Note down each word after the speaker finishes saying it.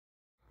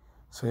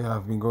So yeah,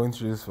 I've been going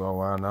through this for a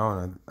while now,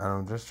 and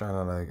I'm just trying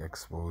to like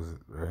expose it,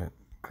 right?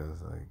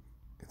 Because like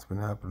it's been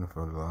happening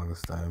for the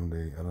longest time.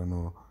 I don't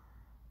know,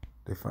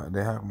 they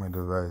hack my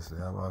device. They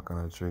have all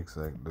kind of tricks.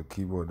 Like the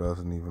keyboard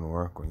doesn't even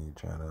work when you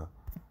try to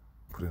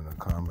put in a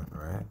comment,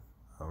 right?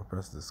 I'll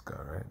press this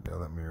guy, right? They'll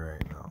let me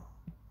write now.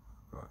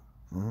 But,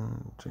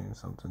 change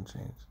something,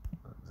 change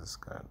this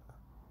guy.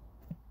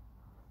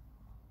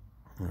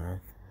 All right.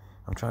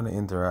 I'm trying to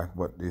interact,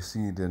 but you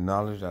see, the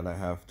knowledge that I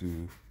have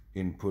to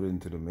input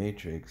into the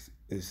matrix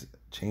is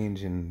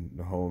changing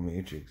the whole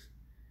matrix.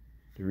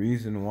 The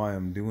reason why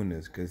I'm doing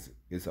this, because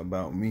it's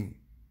about me,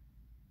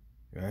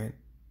 right?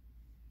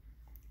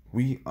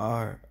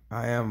 I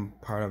am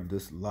part of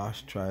this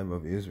lost tribe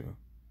of Israel.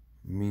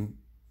 Me,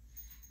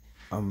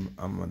 I'm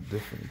a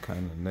different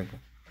kind of nigga.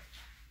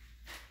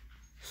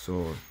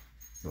 So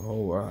the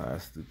whole world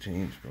has to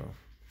change, bro.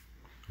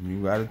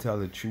 You gotta tell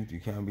the truth. You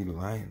can't be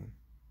lying,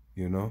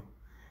 you know?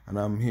 And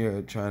I'm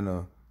here trying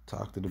to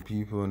talk to the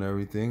people and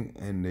everything,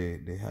 and they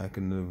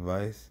hacking the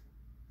device,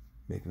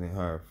 making it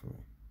hard for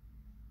me.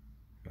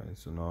 Right,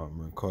 so now I'm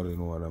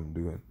recording what I'm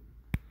doing.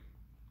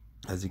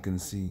 As you can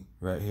see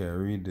right here,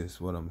 read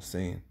this, what I'm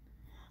saying.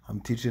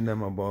 I'm teaching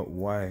them about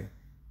why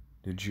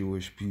the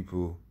Jewish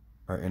people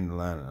are in the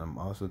land. I'm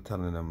also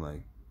telling them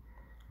like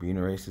being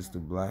racist to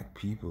black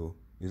people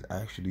is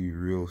actually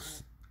real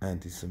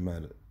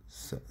anti-Semitism,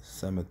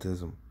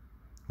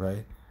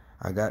 right?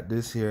 I got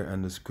this here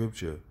in the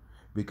scripture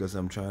because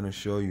I'm trying to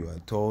show you. I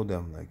told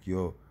them like,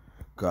 yo,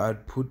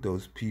 God put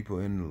those people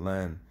in the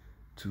land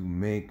to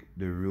make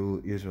the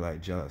real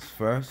Israelite jealous.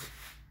 First,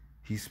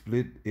 he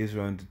split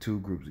Israel into two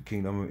groups, the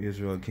kingdom of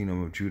Israel, the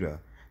kingdom of Judah.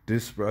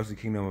 Disperse the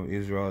kingdom of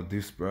Israel,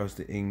 disperse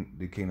the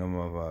kingdom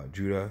of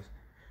Judah,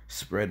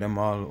 spread them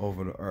all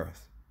over the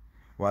earth.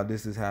 While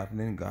this is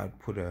happening, God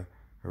put a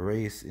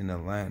race in the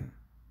land.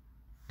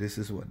 This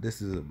is what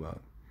this is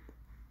about.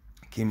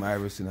 Kim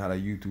Iverson had a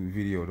YouTube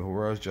video. The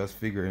world's just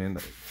figuring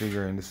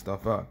this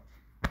stuff out.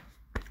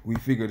 We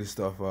figured this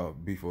stuff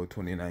out before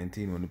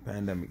 2019 when the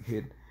pandemic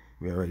hit.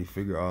 We already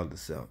figured all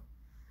this out,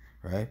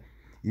 right?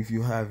 If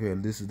you have here,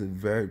 this is the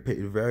very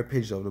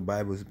page of the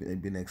Bible has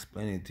been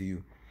explaining to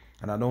you.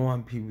 And I don't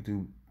want people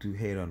to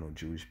hate on no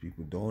Jewish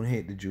people. Don't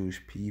hate the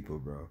Jewish people,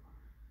 bro.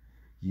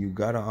 You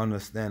gotta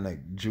understand,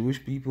 like,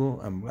 Jewish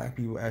people and black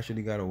people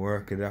actually gotta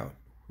work it out.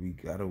 We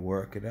gotta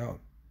work it out.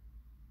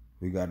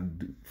 We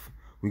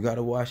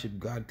gotta worship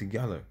God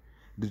together.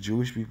 The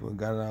Jewish people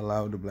gotta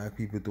allow the black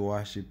people to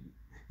worship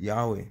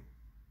Yahweh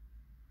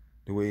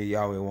the way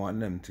Yahweh want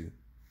them to,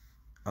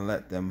 and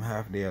let them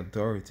have their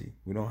authority.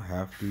 We don't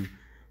have to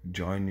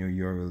join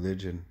your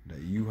religion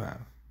that you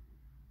have,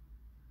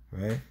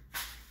 right?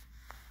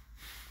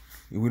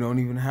 We don't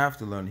even have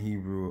to learn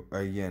Hebrew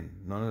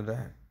again. None of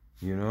that,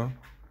 you know.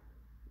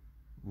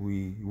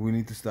 We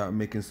need to start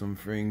making some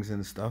things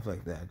and stuff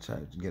like that. Try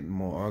to get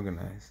more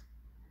organized,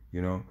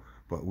 you know.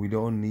 But we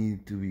don't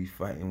need to be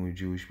fighting with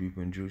Jewish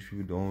people, and Jewish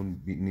people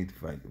need to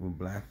fight with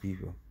black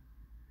people.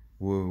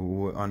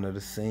 We're under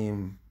the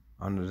same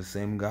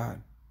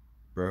God,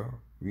 bro.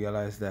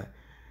 Realize that.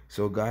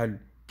 So God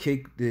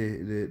kicked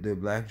the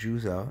black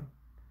Jews out,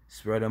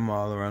 spread them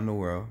all around the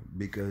world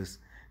because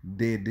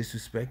they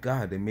disrespect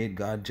God. They made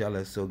God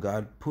jealous. So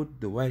God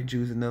put the white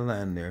Jews in the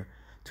land there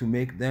to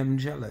make them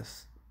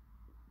jealous.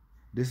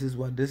 This is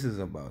what this is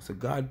about. So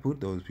God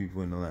put those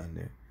people in the land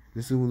there.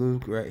 This is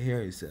Luke right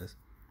here. It says,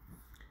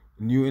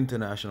 New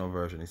International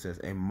Version. It says,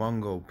 a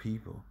Mongol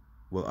people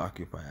will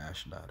occupy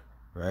Ashdod.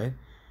 Right?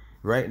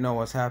 Right now,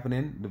 what's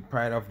happening? The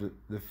pride of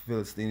the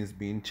Philistines is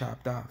being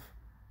chopped off.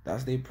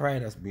 That's their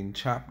pride that's being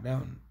chopped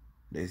down.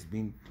 This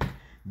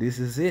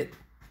is it.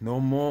 No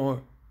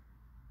more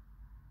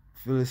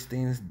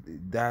Philistines.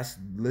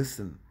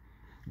 Listen.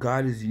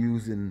 God is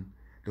using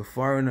the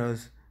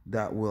foreigners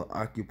that will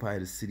occupy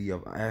the city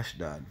of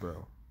Ashdod,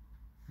 bro.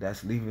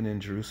 That's living in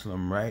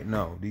Jerusalem right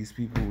now. These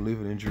people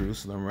living in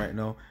Jerusalem right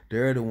now,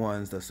 they're the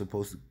ones that's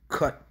supposed to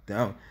cut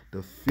down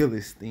the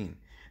Philistine.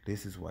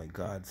 This is why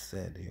God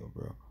said, yo,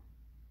 bro,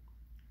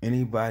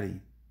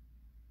 anybody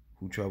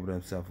who trouble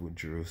themselves with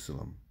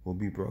Jerusalem will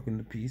be broken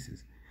to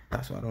pieces.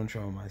 That's why I don't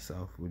trouble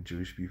myself with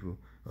Jewish people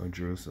or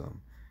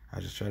Jerusalem. I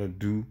just try to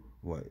do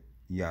what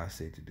Yah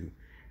say to do.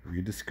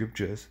 Read the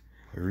scriptures,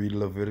 read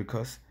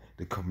Leviticus,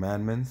 the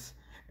commandments,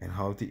 and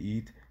how to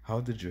eat,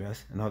 how to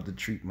dress, and how to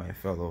treat my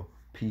fellow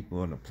people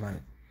on the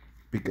planet.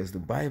 Because the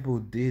Bible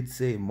did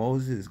say,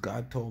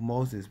 God told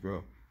Moses,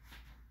 bro,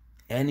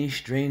 any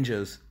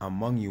strangers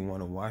among you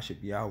want to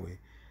worship Yahweh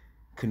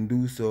can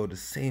do so the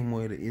same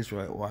way the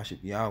Israelites worship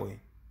Yahweh.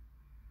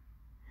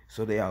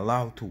 So they are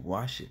allowed to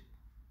worship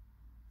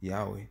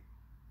Yahweh.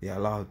 They are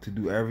allowed to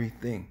do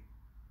everything.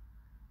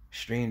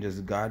 Strangers,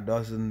 God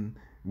doesn't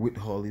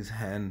withhold his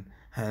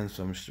hands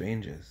from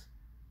strangers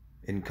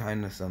in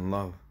kindness and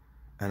love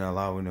and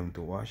allowing them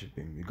to worship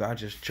him. God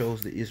just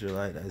chose the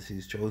Israelite as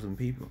his chosen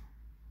people.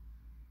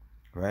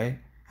 Right?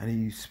 And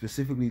he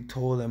specifically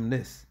told them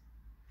this.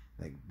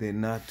 Like, they're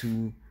not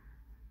to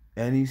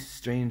any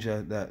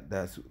stranger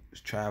that's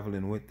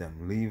traveling with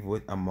them, leave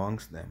with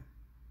amongst them.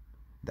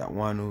 That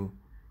one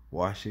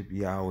worship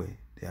Yahweh,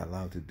 they're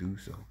allowed to do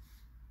so.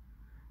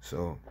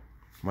 So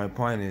my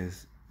point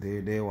is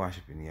they're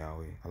worshiping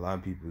Yahweh. A lot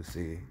of people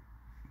say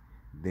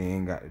they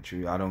ain't got the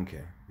truth. I don't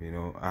care.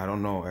 I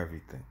don't know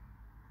everything.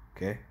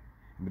 Okay?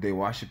 But they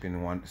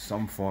worshiping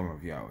some form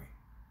of Yahweh.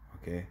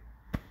 Okay?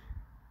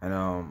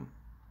 And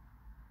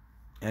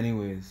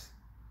anyways,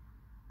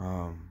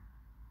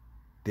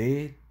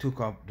 they took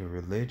up the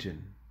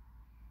religion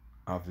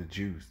of the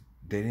Jews.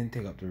 They didn't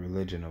take up the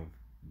religion of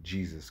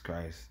Jesus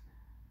Christ,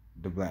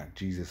 the black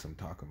Jesus I'm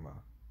talking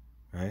about,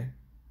 right?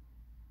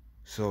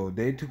 So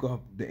they took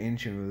up the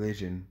ancient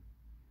religion,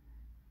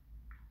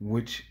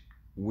 which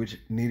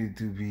needed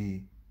to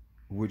be,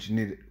 which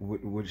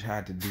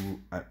had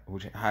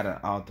an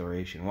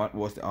alteration. What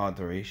was the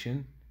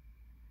alteration?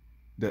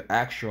 The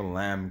actual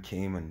lamb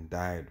came and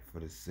died for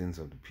the sins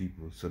of the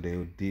people, so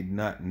they did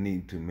not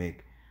need to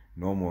make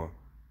no more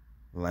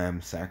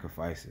lamb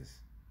sacrifices.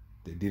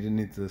 They didn't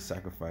need to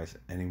sacrifice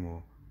any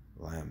more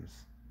lambs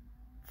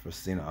for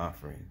sin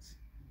offerings,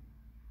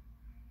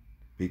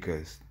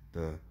 because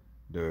the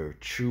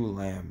true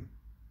lamb,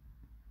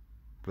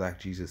 black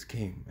Jesus,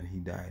 came and he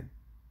died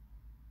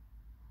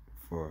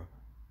for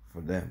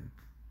them.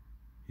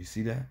 You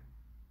see that?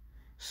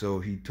 So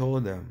he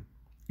told them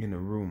in a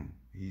room,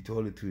 he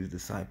told it to his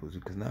disciples,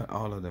 because not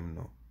all of them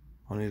know.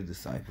 Only the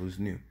disciples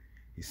knew.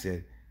 He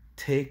said,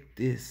 take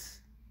this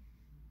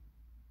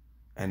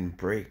and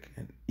break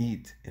and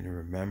eat in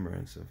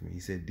remembrance of me. He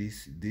said,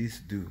 this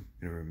do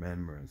in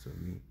remembrance of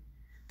me.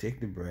 Take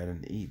the bread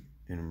and eat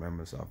in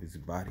remembrance of his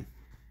body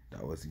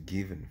that was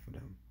given for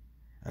them,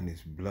 and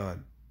his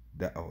blood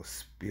that was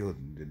spilled,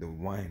 the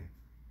wine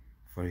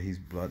for his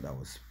blood that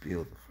was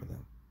spilled for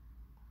them.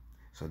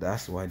 So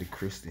that's why the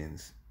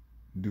Christians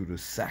do the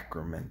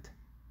sacrament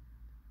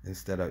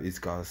it's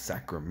called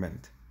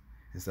sacrament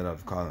instead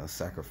of calling a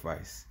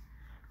sacrifice,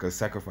 because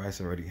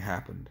sacrifice already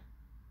happened,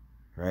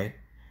 right?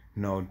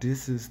 No,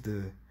 this is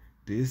the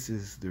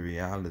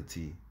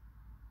reality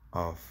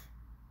of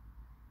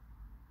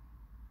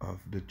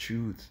the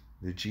truth,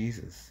 the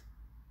Jesus.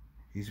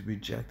 He's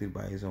rejected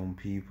by his own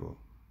people.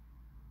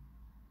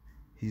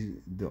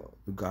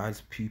 God's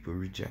people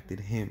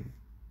rejected him.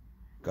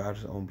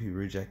 God's own people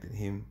rejected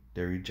him.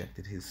 They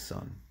rejected his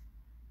son.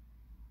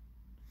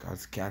 God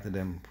scattered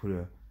them and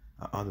put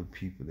other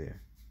people there,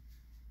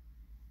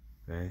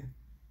 right?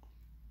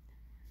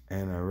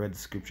 And I read the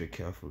scripture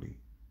carefully.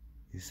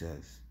 He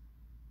says,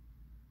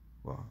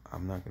 well,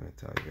 I'm not going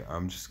to tell you.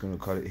 I'm just going to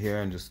cut it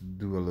here and just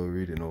do a little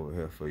reading over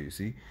here for you.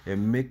 See? A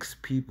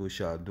mixed people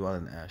shall dwell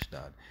in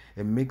Ashdod.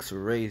 A mixed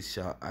race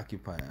shall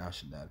occupy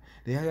Ashdod.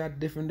 They got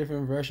different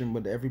versions,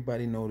 but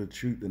everybody know the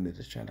truth and they're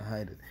just trying to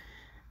hide it.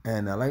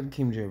 And I like the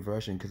King James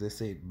Version because they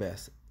say it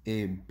best.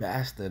 A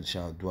bastard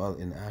shall dwell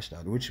in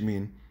Ashdod, which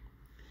means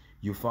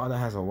your father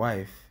has a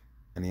wife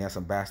and he has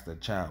a bastard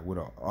child with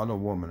another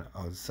woman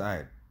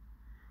outside.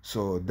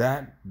 So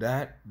that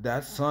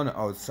son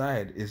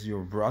outside is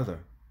your brother.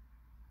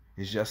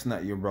 It's just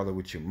not your brother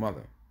with your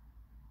mother.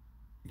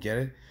 You get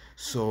it?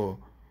 So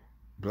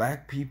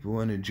black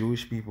people and the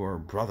Jewish people are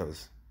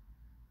brothers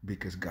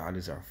because God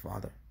is our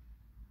father.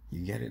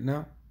 You get it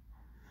now?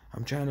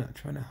 I'm trying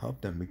to help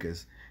them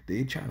because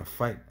they trying to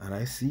fight and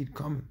I see it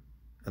coming.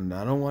 And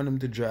I don't want them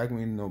to drag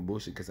me in no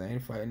bullshit because I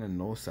ain't fighting on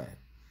no side.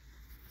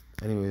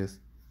 Anyways,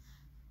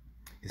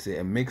 he said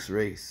a mixed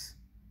race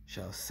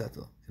shall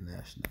settle in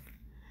Ashdod,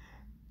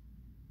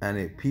 and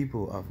a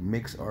people of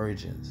mixed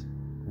origins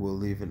will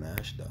live in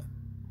Ashdod.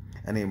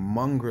 And a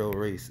mongrel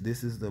race,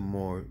 this is the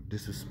more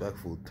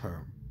disrespectful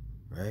term,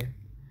 right?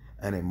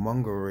 And a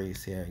mongrel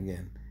race here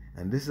again.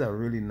 And this is a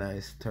really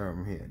nice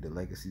term here, the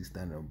Legacy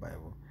Standard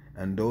Bible.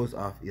 And those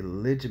of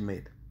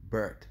illegitimate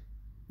birth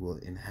will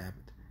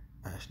inhabit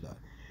Ashdod.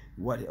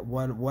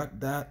 What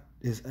that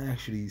is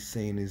actually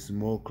saying is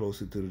more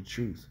closer to the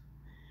truth.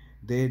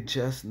 They're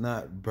just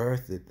not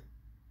birthed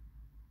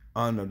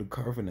under the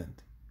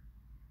covenant,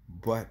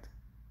 but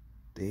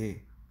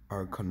they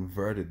are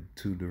converted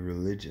to the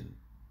religion.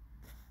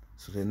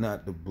 So they're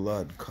not the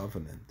blood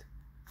covenant,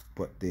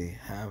 but they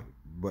have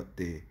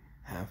the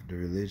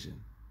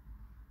religion,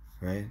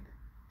 right?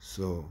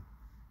 So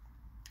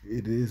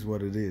it is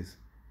what it is.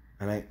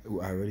 And I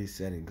already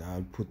said it.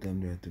 God put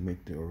them there to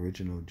make the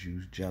original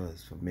Jews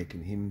jealous, for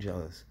making him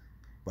jealous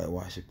by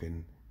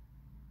worshiping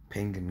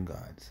pagan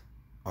gods,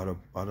 other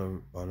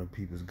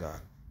people's god,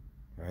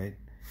 right?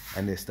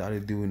 And they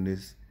started doing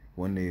this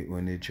when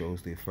they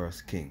chose their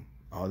first king.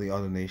 All the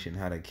other nation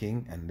had a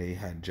king and they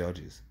had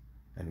judges,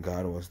 and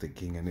God was the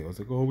king. And they was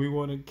like, oh, we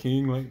want a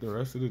king like the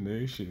rest of the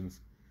nations.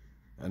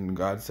 And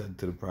God said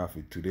to the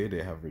prophet, today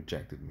they have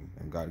rejected me.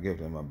 And God gave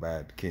them a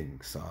bad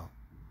king, Saul.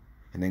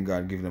 And then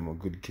God gave them a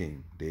good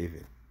king,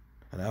 David.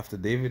 And after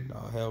David,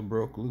 all hell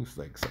broke loose.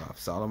 Like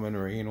Solomon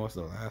reign was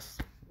the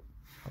last.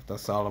 After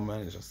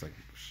Solomon, it's just like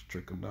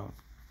stricken down.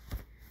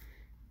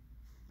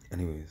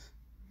 Anyways,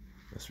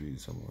 let's read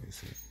some more. You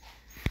see.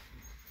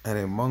 And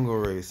a mongrel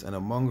race, and a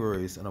mongrel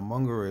race, and a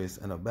mongrel race,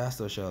 and a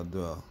bastard shall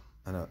dwell,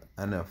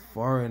 and a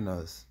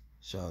foreigners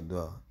shall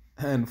dwell,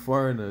 and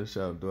foreigners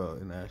shall dwell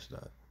in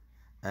Ashdod.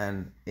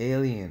 and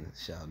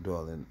aliens shall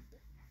dwell in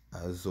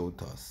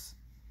Azotus.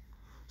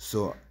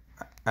 So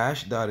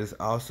Ashdod is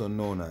also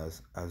known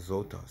as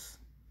Azotus.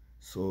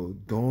 So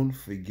don't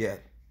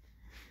forget,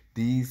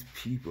 these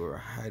people are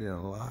hiding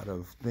a lot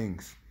of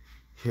things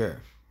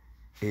here.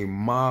 A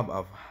mob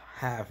of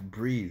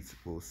half-breeds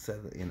will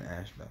settle in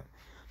Ashdod.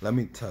 Let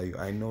me tell you,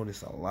 I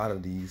notice a lot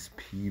of these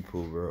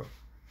people, bro.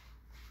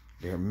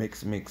 They're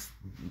mixed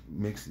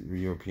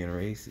European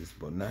races,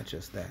 but not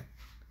just that.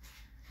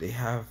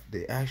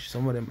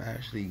 Some of them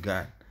actually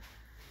got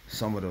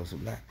some of those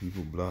black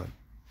people blood.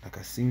 Like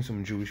I seen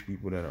some Jewish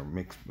people that are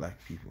mixed black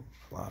people.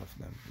 A lot of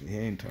them.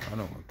 Here in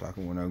Toronto, I'm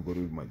talking when I go to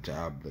my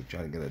job, like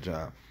try to get a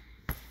job.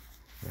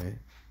 Right?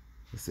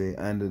 They say,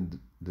 and the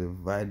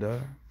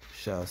divider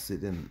shall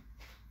sit in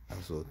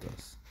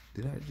Azotus.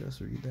 Did I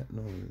just read that?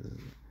 No.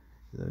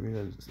 Did I read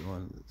that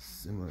one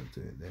similar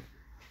to it there?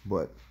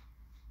 But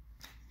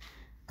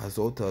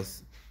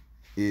Azotus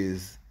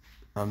is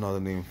another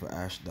name for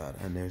Ashdod,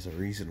 and there's a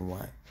reason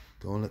why.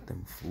 Don't let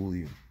them fool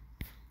you.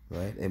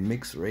 Right? A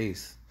mixed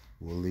race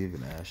will live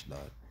in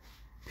Ashdod.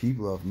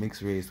 People of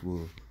mixed race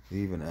will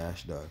live in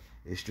Ashdod.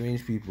 A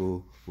strange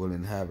people will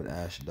inhabit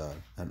Ashdod,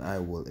 and I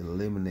will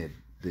eliminate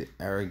the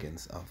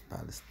arrogance of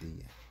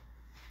Palestine.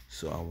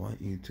 So I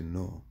want you to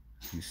know,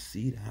 you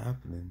see it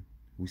happening.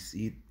 We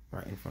see it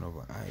right in front of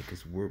our eye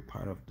because we're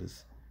part of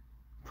this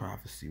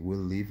prophecy. We're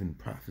living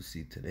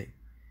prophecy today,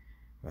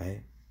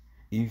 right?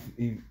 If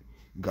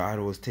God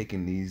was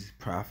taking these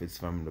prophets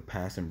from the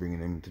past and bringing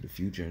them into the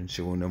future and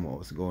showing them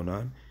what's going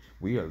on,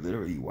 we are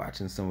literally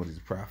watching some of these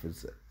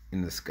prophets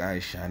in the sky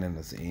shining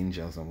as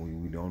angels,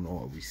 and we don't know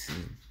what we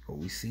seen. But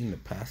we seen the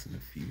past and the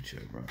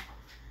future, bro.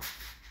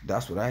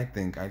 That's what I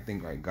think. I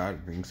think like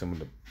God brings some of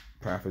the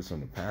prophets from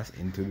the past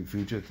into the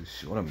future to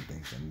show them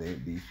things,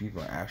 and these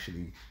people are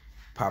actually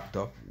popped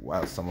up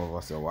while some of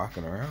us are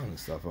walking around and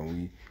stuff,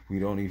 and we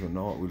don't even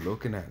know what we're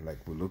looking at. Like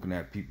we're looking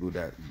at people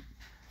that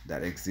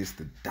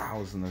existed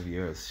thousands of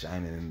years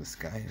shining in the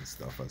sky and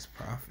stuff as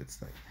prophets.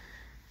 Like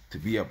to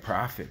be a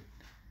prophet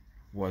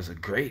was a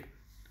great,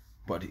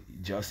 but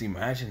just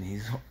imagine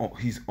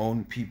his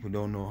own people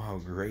don't know how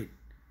great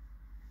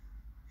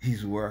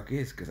his work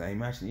is, because I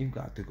imagine if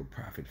God took a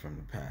prophet from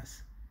the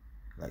past,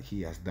 like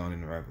he has done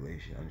in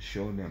Revelation, and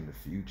showed them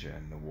the future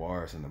and the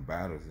wars and the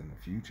battles in the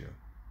future,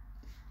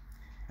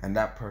 and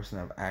that person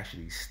have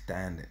actually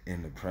stand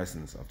in the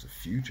presence of the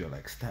future,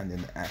 like stand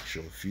in the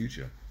actual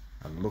future,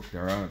 and looked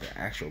around at the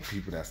actual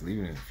people that's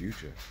living in the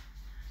future.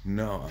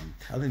 No, I'm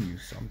telling you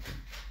something.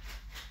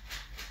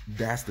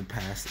 That's the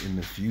past in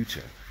the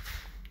future,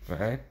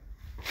 right?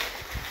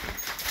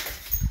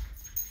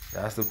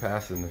 That's the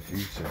past in the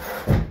future.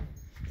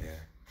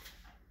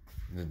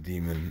 The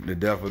demon, the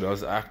devil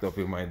does act up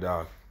in my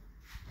dog.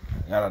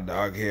 I got a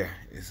dog here.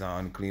 It's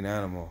an unclean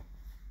animal,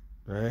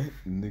 right?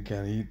 And you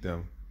can't eat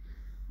them.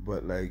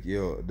 But like,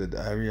 yo,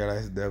 I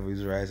realized the devil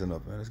is rising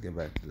up. Let's get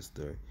back to the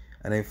story.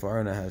 And a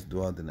foreigner has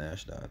dwelt in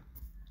Ashdod.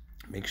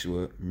 Make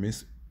sure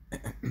mixed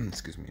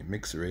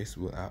race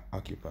will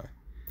occupy.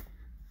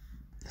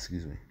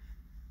 Excuse me.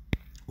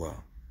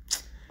 Well,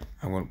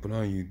 I'm gonna put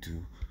on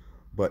YouTube.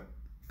 But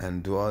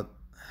and dwelt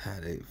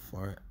hath a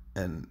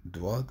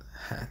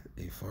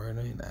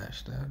foreigner in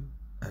Ashdod,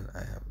 and I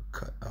have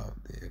cut off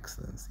the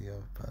excellency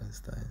of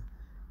Palestine.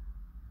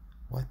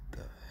 What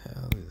the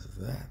hell is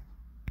that?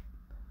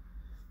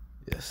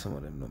 Yeah, some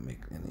of them don't make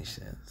any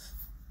sense.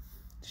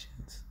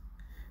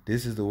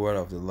 This is the word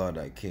of the Lord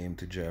that came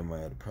to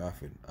Jeremiah the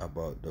prophet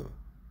about the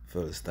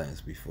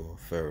Philistines before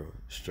Pharaoh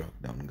struck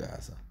down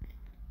Gaza.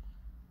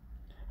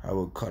 I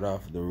will cut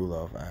off the ruler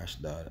of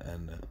Ashdod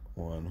and the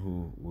one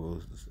who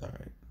rules.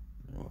 Alright.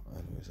 Well,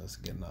 anyways, that's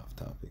getting off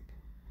topic.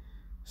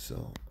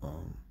 So,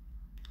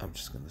 I'm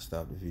just gonna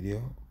stop the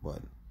video.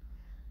 But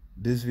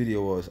this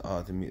video was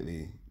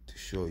ultimately to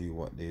show you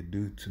what they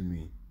do to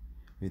me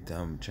with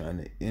them trying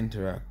to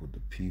interact with the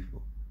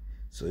people.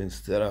 So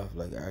instead of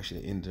like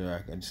actually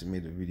interact, I just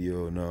made a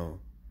video now.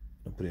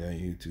 I put it on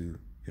YouTube,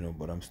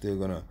 but I'm still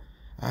gonna.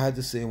 I had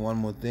to say one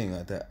more thing. I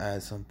had to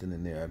add something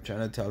in there. I'm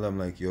trying to tell them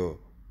like, yo,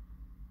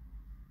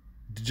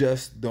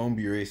 just don't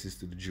be racist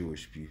to the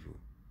Jewish people.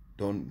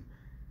 Don't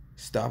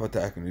stop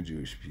attacking the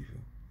Jewish people.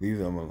 Leave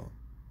them alone.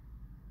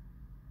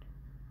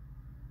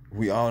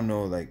 We all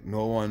know like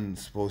no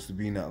one's supposed to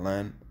be in that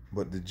land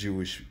but the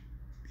Jewish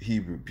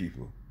Hebrew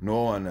people.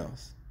 No one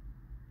else.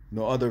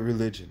 No other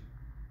religion.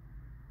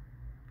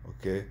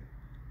 Okay?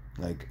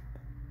 Like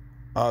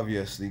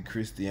obviously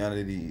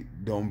Christianity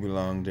don't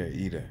belong there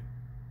either.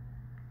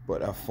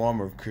 But a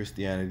form of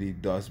Christianity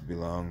does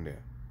belong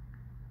there.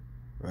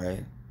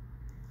 Right?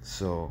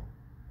 So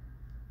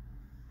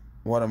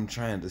what I'm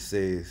trying to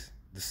say is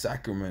the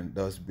sacrament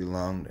does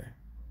belong there,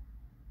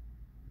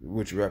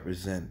 which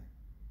represent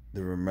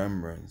the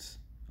remembrance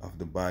of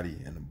the body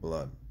and the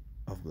blood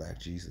of Black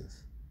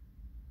Jesus,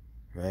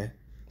 right?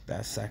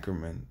 That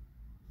sacrament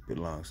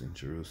belongs in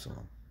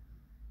Jerusalem.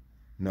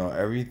 No,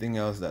 everything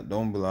else that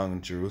don't belong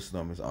in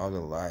Jerusalem is all the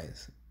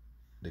lies.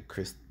 The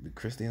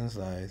Christians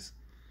lies.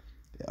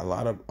 A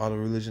lot of other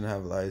religion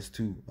have lies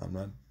too. I'm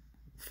not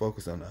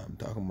focused on that. I'm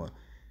talking about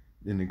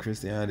in the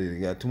Christianity, they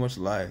got too much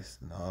lies.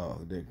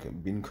 No, they're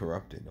being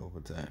corrupted over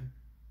time.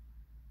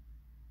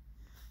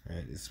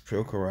 Right? It's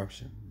pure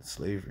corruption, it's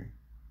slavery.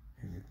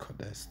 You cut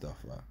that stuff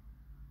out.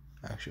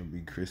 Actually,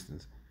 be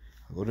Christians.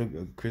 I go to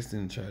a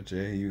Christian church.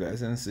 Hey, you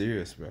guys ain't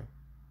serious, bro.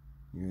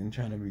 You ain't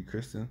trying to be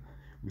Christian.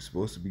 We're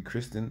supposed to be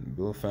Christian,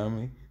 build a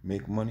family,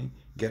 make money,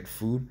 get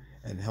food,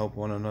 and help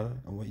one another.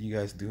 And what you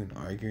guys doing?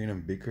 Arguing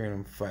and bickering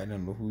and fighting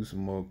and who's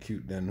more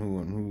cute than who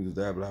and who's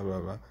that, blah, blah,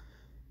 blah.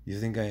 You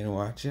think I ain't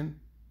watching?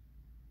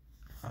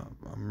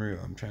 I'm real.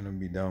 I'm trying to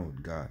be down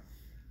with God.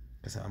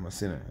 Because I'm a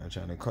sinner. I'm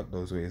trying to cut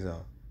those ways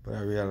out. But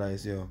I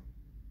realize, yo,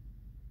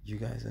 you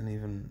guys ain't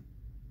even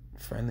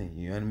friendly.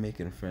 You ain't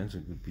making friends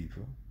with good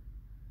people.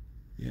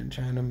 You ain't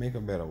trying to make a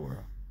better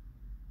world.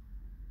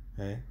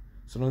 Right?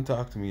 So don't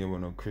talk to me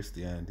about no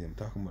Christianity. I'm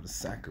talking about the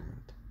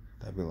sacrament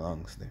that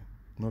belongs there.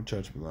 No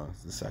church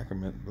belongs. The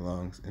sacrament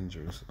belongs in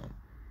Jerusalem.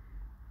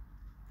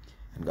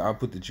 And God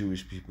put the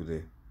Jewish people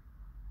there.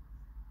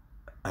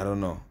 I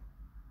don't know.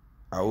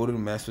 I wouldn't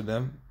mess with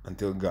them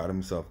until God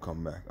himself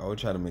come back. I would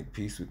try to make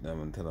peace with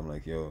them and tell them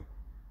like, yo,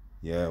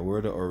 yeah,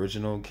 we're the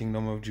original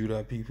kingdom of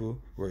Judah people.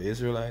 We're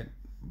Israelite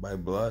by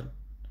blood,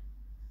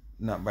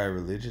 not by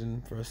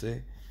religion per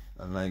se.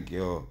 And like,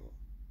 yo,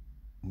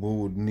 we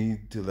would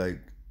need to like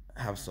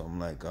have some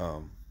like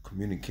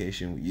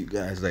communication with you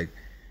guys. Like,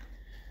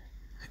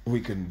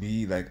 we can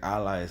be like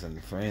allies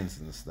and friends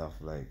and stuff.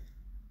 Like,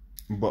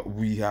 but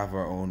we have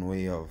our own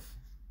way of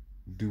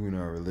doing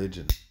our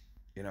religion.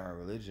 In our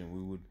religion,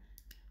 we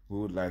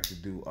would like to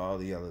do all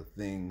the other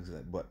things,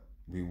 but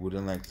we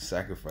wouldn't like to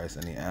sacrifice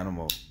any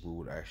animal. We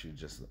would actually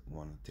just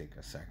want to take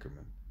a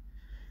sacrament.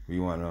 We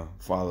want to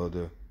follow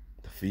the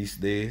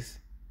feast days.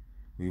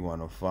 We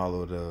want to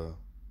follow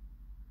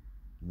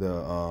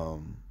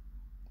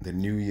the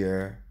New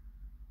Year.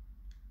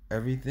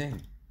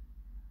 Everything,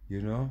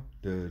 you know,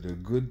 the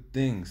good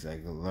things,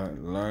 like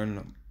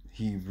learn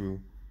Hebrew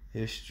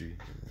history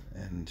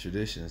and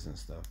traditions and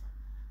stuff.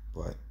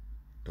 But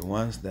the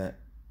ones that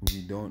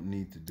we don't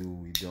need to do,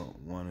 we don't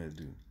want to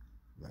do.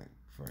 Like,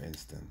 for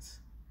instance,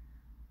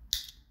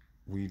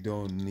 we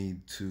don't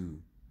need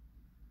to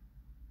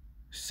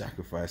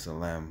sacrifice a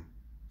lamb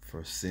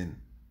for sin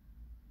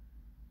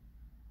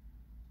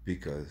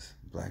because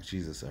Black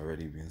Jesus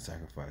already been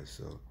sacrificed.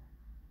 So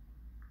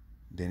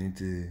they need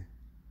to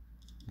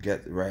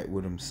get right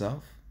with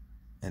himself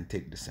and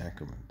take the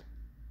sacrament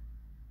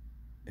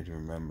in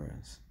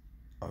remembrance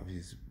of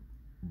his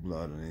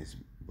blood and his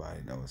body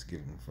that was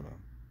given for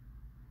them.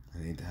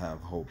 They need to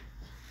have hope.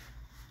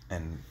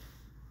 And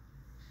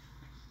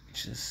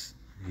just,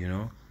 you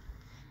know,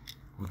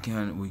 we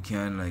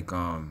can't like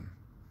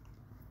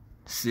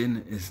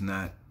sin is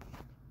not,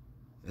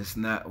 it's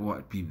not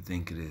what people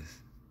think it is.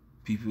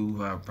 People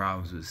who have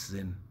problems with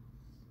sin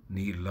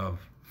need love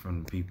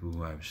from the people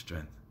who have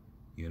strength,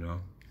 you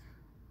know.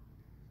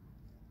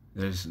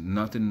 There's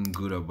nothing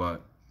good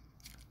about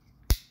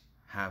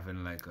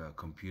having like a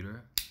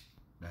computer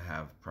that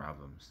have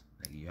problems.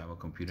 Like, you have a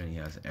computer and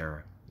it has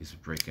error. It's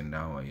breaking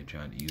down while you're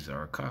trying to use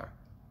our car.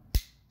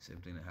 Same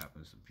thing that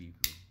happens to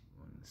people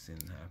when sin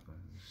happens.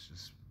 It's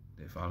just,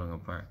 they're falling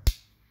apart.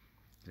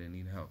 They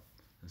need help.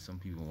 And some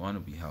people want to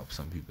be helped,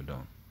 some people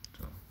don't.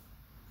 So,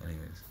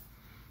 anyways,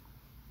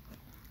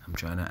 I'm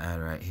trying to add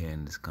right here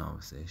in this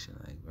conversation,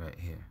 like right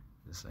here.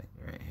 Just like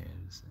right here.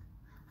 Just like,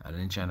 I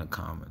didn't try to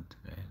comment,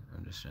 right?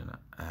 I'm just trying to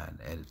add,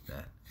 edit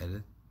that.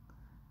 Edit.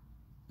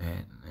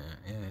 Right?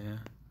 Yeah.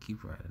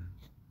 Keep writing.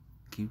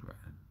 Keep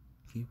writing.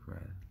 Keep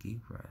writing.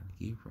 Keep writing.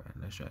 Keep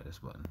writing. Let's try this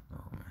button.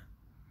 Oh, man.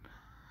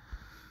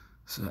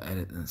 So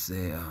edit and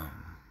say,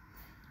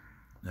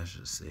 let's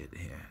just say it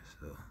here.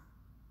 So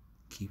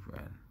keep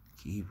writing.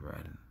 Keep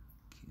writing.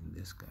 Keep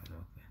this guy,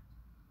 okay.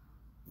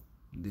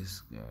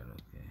 This guy,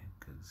 okay.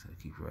 Because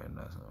I keep writing,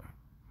 that's all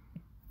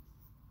right.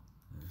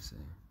 Let's see.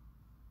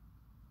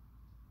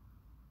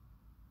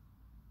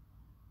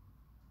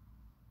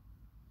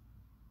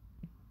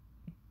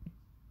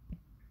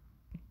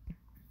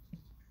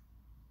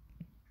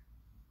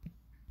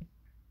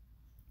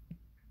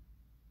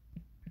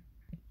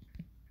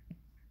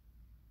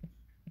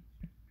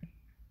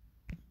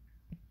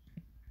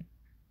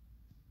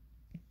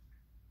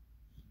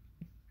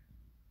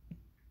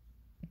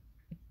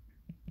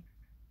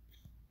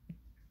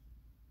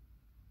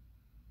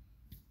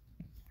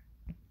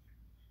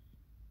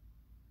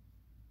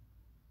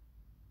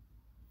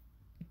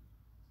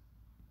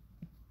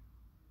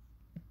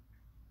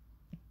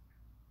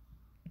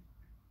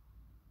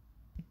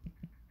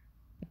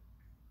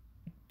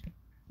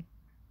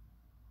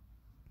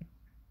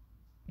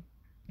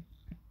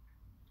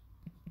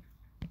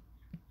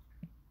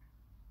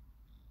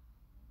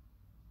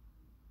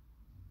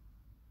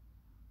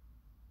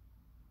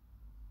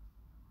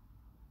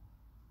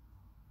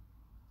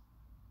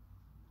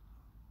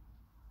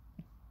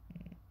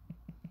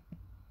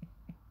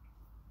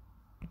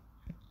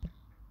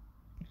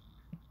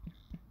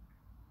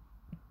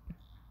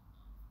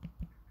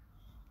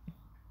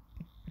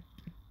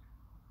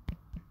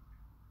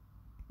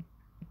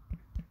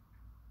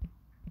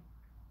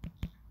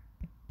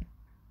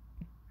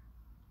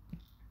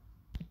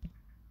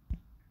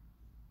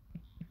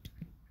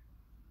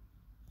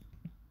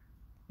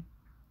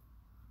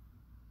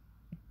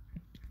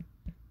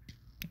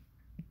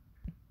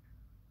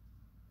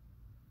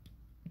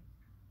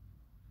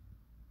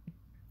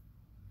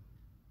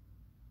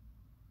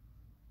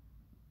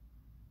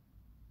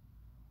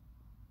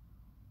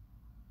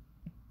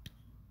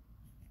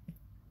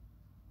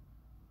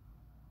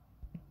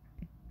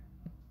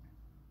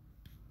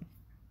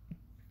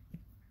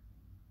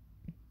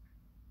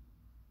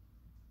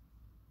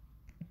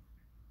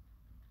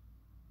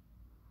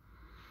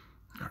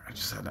 I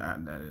just had to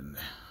add that in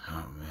there.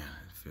 Oh man,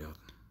 it failed.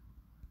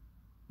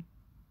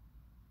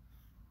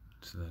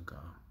 Select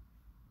all.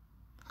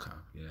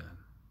 Copy that.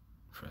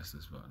 Press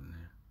this button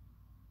there.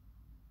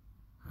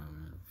 Oh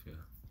man, it failed.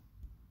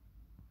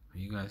 What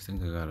you guys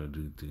think I gotta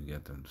do to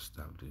get them to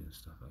stop doing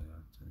stuff like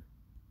that too?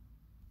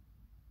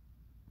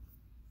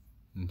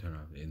 And turn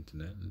off the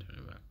internet and turn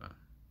it back on.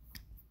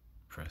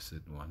 Press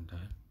it one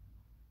time.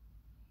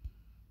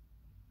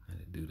 Let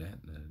it do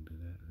that, let it do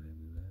that, let it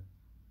do that,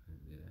 let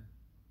it do that.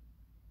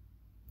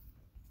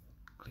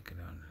 Click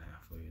it on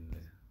halfway in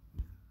there.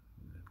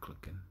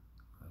 Clicking.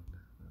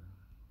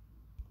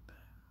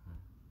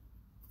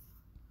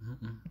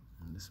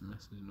 This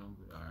message no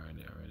good.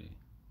 Alrighty.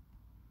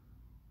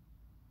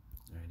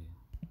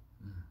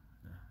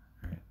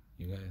 Alright.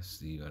 You guys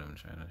see what I'm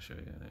trying to show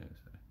you.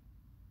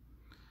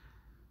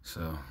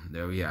 So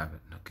there we have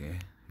it. Okay.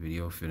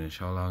 Video finished.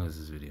 How long is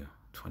this video?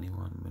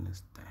 21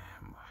 minutes.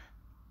 Damn.